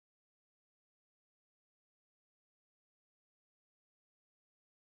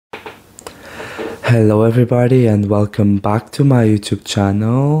Hello everybody and welcome back to my YouTube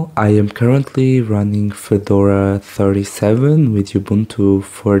channel. I am currently running Fedora 37 with Ubuntu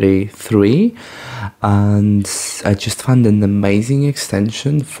 43 and I just found an amazing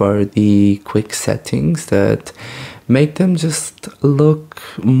extension for the quick settings that make them just look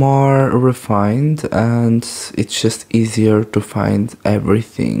more refined, and it's just easier to find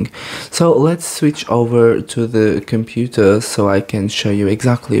everything. So let's switch over to the computer so I can show you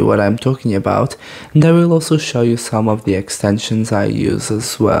exactly what I'm talking about, and I will also show you some of the extensions I use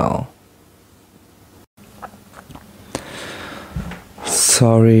as well.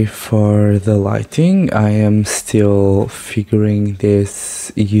 Sorry for the lighting, I am still figuring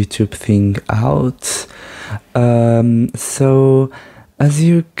this YouTube thing out. So as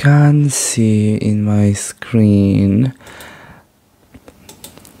you can see in my screen,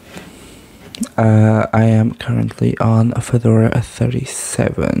 I am currently on a Fedora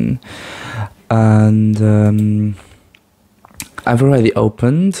 37 and I've already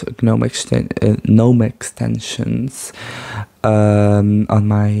opened GNOME extensions on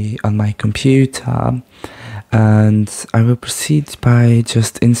my computer, and I will proceed by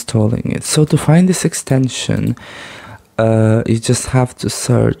just installing it. So to find this extension, you just have to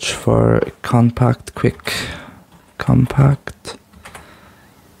search for compact quick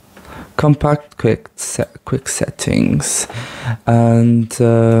settings, and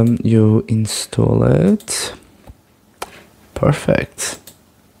you install it. Perfect,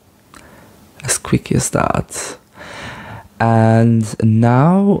 as quick as that. And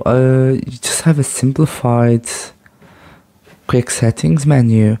now you just have a simplified quick settings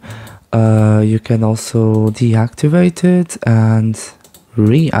menu. You can also deactivate it and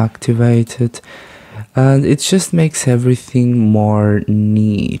reactivate it, and it just makes everything more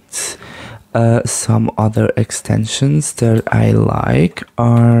neat. Some other extensions that I like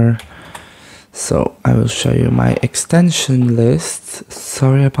are, so I will show you my extension list.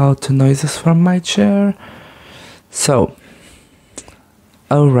 Sorry about the noises from my chair. So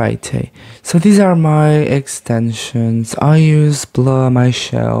alrighty, so these are my extensions. I use Blur My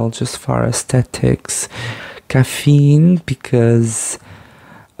Shell just for aesthetics, Caffeine because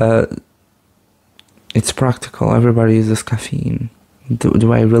it's practical. Everybody uses Caffeine.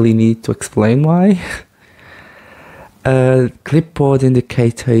 Do I really need to explain why? Clipboard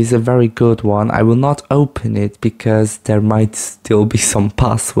Indicator is a very good one. I will not open it because there might still be some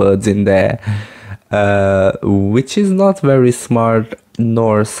passwords in there, which is not very smart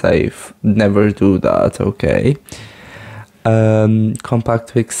nor safe. Never do that, okay?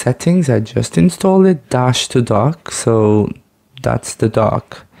 Compact Quick Settings, I just installed it. Dash to dock, so that's the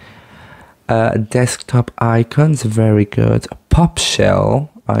dock. Desktop Icons, very good. Pop Shell,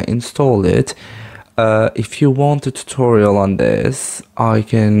 I installed it. If you want a tutorial on this, I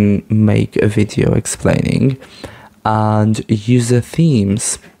can make a video explaining. And user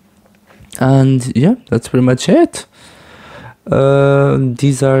themes. And yeah, that's pretty much it.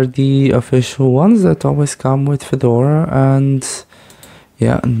 These are the official ones that always come with Fedora, and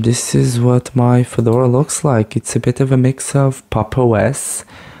yeah, this is what my Fedora looks like. It's a bit of a mix of Pop! OS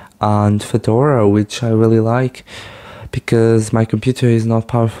and Fedora, which I really like because my computer is not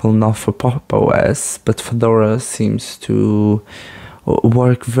powerful enough for Pop! OS, but Fedora seems to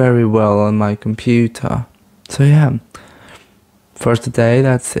work very well on my computer. So yeah, for today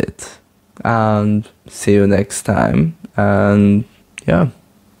that's it, and see you next time, and yeah,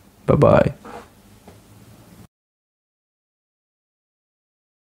 bye bye.